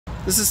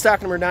This is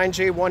stock number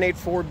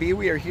 9J184B.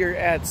 We are here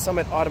at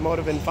Summit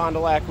Automotive in Fond du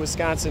Lac,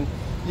 Wisconsin,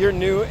 your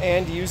new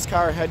and used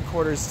car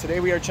headquarters.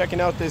 Today we are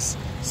checking out this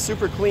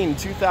super clean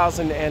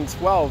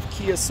 2012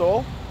 Kia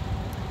Soul.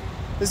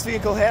 This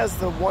vehicle has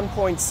the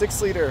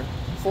 1.6 liter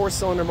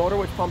 4-cylinder motor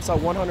which pumps out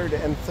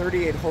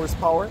 138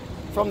 horsepower.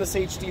 From this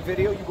HD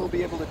video you will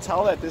be able to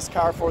tell that this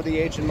car, for the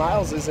age and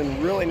miles, is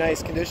in really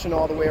nice condition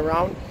all the way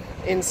around,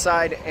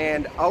 inside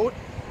and out.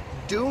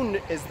 Dune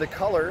is the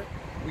color.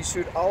 We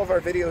shoot all of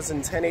our videos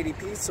in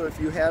 1080p, so if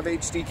you have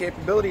HD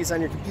capabilities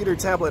on your computer,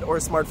 tablet, or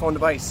smartphone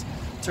device,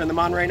 turn them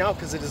on right now,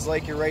 because it is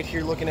like you're right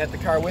here looking at the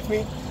car with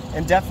me,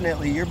 and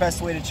definitely your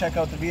best way to check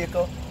out the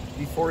vehicle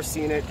before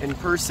seeing it in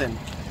person.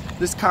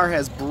 This car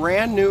has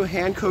brand new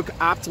Hankook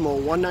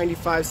Optimo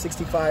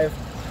 195/65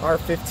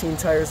 R15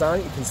 tires on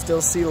it. You can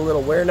still see the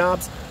little wear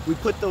knobs. We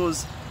put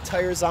those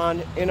tires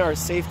on in our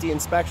safety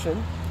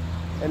inspection,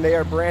 and they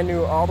are brand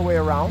new all the way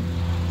around.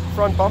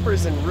 Front bumper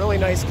is in really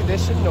nice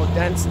condition, no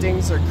dents,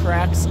 dings, or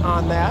cracks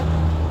on that.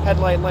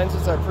 Headlight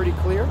lenses are pretty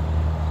clear.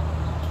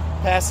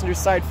 Passenger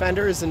side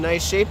fender is in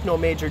nice shape, no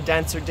major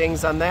dents or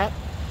dings on that.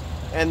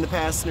 And the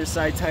passenger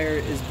side tire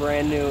is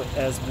brand new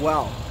as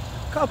well.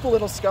 A couple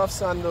little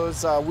scuffs on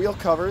those wheel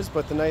covers,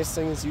 but the nice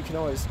thing is you can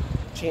always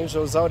change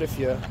those out if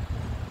you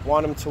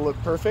want them to look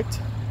perfect.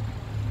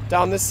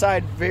 Down this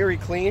side, very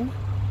clean.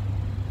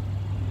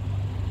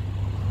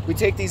 We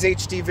take these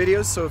HD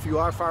videos, so if you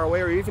are far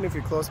away or even if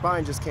you're close by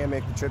and just can't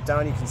make the trip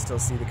down, you can still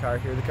see the car,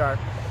 hear the car,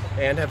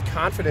 and have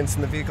confidence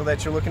in the vehicle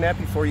that you're looking at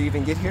before you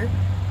even get here.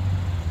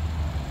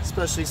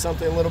 Especially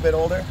something a little bit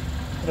older,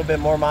 a little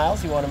bit more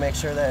miles. You want to make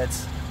sure that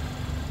it's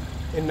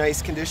in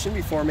nice condition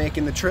before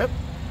making the trip.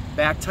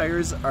 Back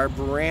tires are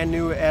brand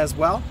new as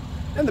well,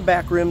 and the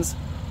back rims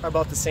are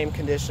about the same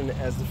condition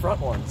as the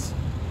front ones.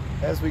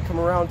 As we come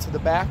around to the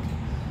back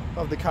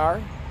of the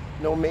car,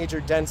 no major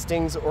dents,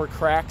 dings, or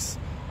cracks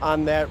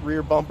on that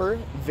rear bumper.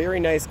 Very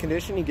nice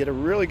condition. You get a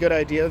really good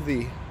idea of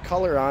the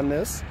color on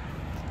this.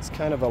 It's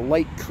kind of a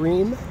light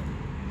cream,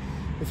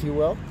 if you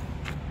will.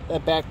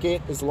 That back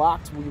gate is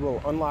locked. We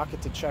will unlock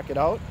it to check it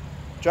out.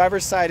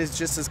 Driver's side is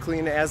just as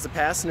clean as the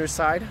passenger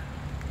side.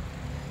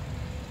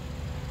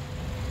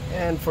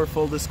 And for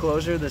full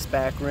disclosure, this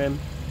back rim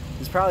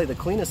is probably the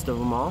cleanest of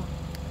them all.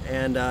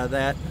 And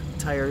that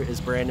tire is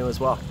brand new as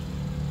well.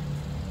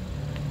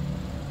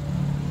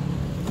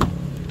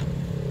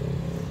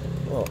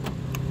 We'll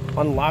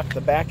unlock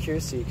the back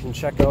here so you can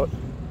check out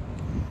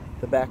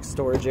the back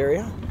storage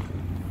area.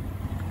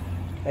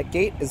 That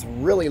gate is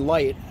really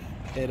light.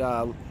 It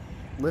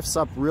lifts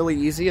up really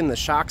easy and the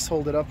shocks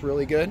hold it up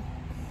really good.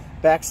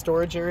 Back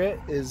storage area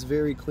is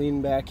very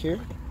clean back here,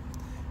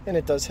 and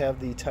it does have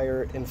the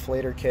tire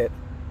inflator kit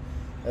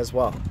as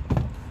well.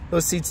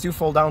 Those seats do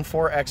fold down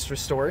for extra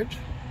storage.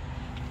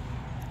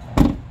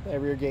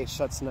 That rear gate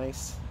shuts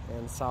nice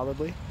and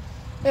solidly.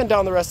 And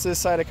down the rest of this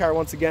side of the car,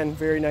 once again,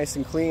 very nice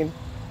and clean.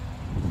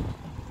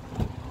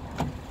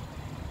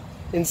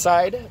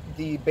 Inside,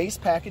 the base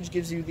package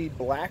gives you the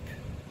black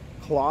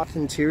cloth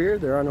interior.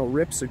 There are no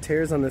rips or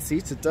tears on the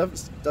seats. It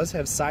does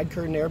have side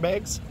curtain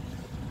airbags,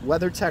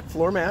 Weathertech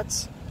floor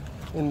mats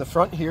in the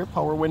front here,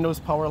 power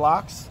windows, power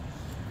locks.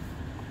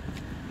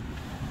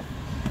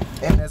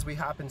 And as we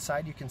hop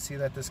inside, you can see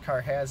that this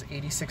car has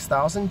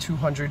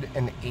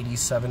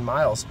 86,287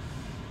 miles.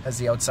 Has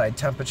the outside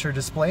temperature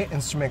display.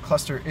 Instrument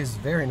cluster is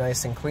very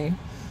nice and clean.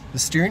 The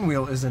steering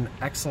wheel is in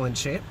excellent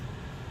shape.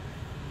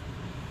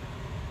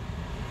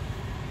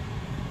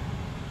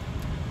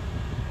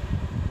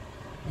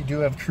 You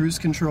do have cruise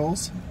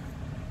controls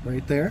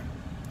right there,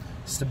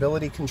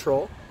 stability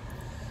control,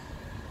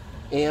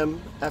 AM,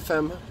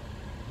 FM,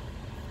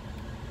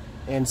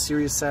 and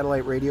Sirius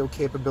satellite radio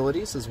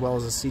capabilities, as well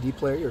as a CD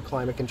player. Your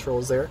climate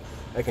controls there.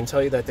 I can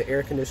tell you that the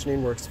air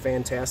conditioning works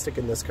fantastic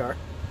in this car.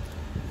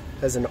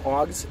 Has an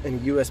AUX and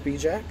a USB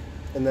jack,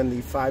 and then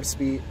the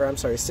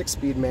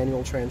 6-speed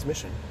manual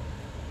transmission.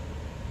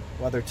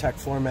 Weathertech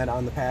floor mat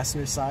on the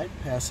passenger side.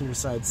 Passenger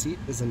side seat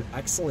is in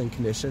excellent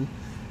condition,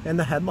 and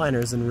the headliner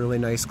is in really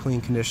nice, clean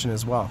condition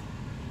as well.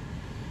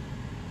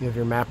 You have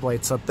your map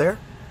lights up there,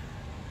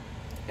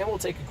 and we'll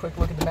take a quick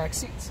look at the back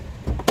seats,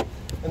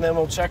 and then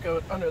we'll check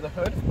out under the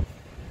hood.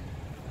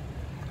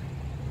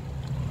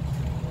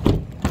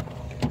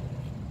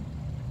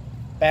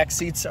 Back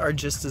seats are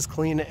just as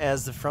clean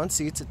as the front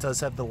seats. It does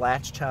have the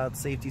latch child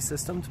safety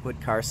system to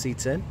put car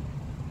seats in.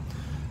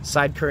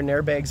 Side curtain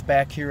airbags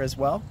back here as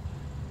well.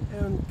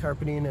 And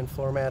carpeting and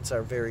floor mats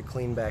are very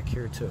clean back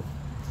here too.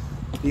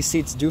 These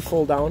seats do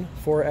fold down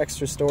for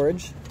extra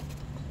storage.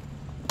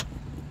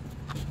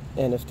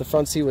 And if the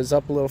front seat was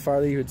up a little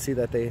farther, you would see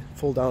that they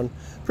fold down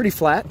pretty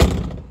flat.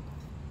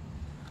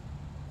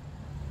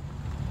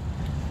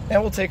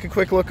 And we'll take a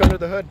quick look under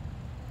the hood.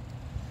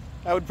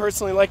 I would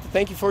personally like to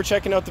thank you for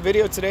checking out the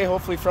video today.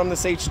 Hopefully from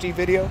this HD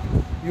video,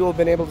 you will have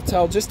been able to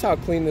tell just how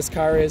clean this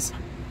car is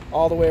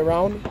all the way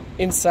around,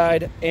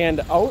 inside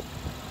and out.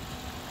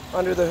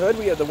 Under the hood,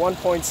 we have the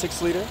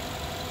 1.6 liter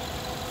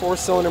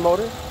 4-cylinder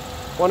motor,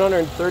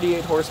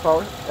 138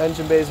 horsepower.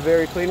 Engine bay is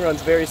very clean,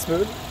 runs very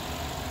smooth.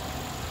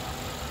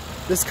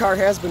 This car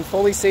has been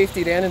fully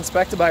safetied and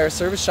inspected by our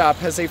service shop,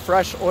 has a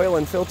fresh oil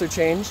and filter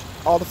change.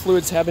 All the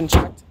fluids have been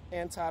checked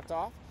and topped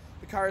off.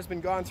 The car has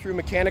been gone through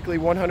mechanically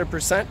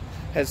 100%,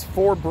 has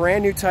 4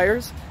 brand new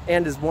tires,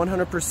 and is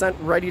 100%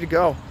 ready to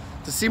go.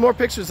 To see more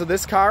pictures of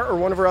this car or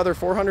one of our other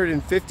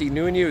 450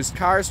 new and used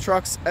cars,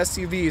 trucks,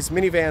 SUVs,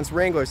 minivans,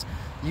 Wranglers,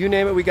 you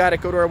name it, we got it.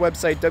 Go to our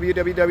website,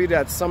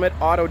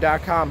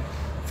 www.summitauto.com.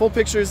 Full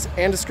pictures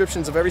and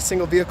descriptions of every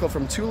single vehicle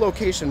from 2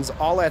 locations,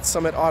 all at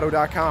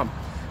summitauto.com.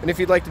 And if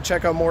you'd like to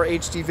check out more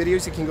HD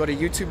videos, you can go to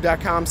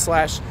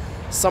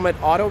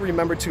youtube.com/summitauto.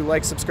 Remember to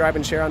like, subscribe,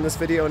 and share on this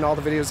video and all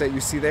the videos that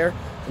you see there.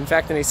 In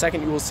fact, in a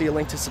second, you will see a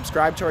link to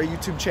subscribe to our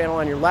YouTube channel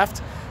on your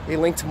left, a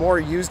link to more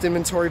used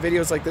inventory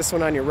videos like this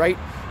one on your right.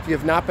 If you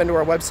have not been to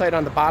our website,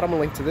 on the bottom, a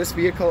link to this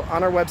vehicle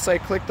on our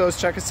website. Click those,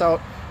 check us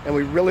out, and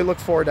we really look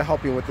forward to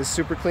helping you with this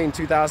super clean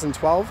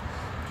 2012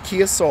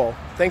 Kia Soul.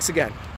 Thanks again.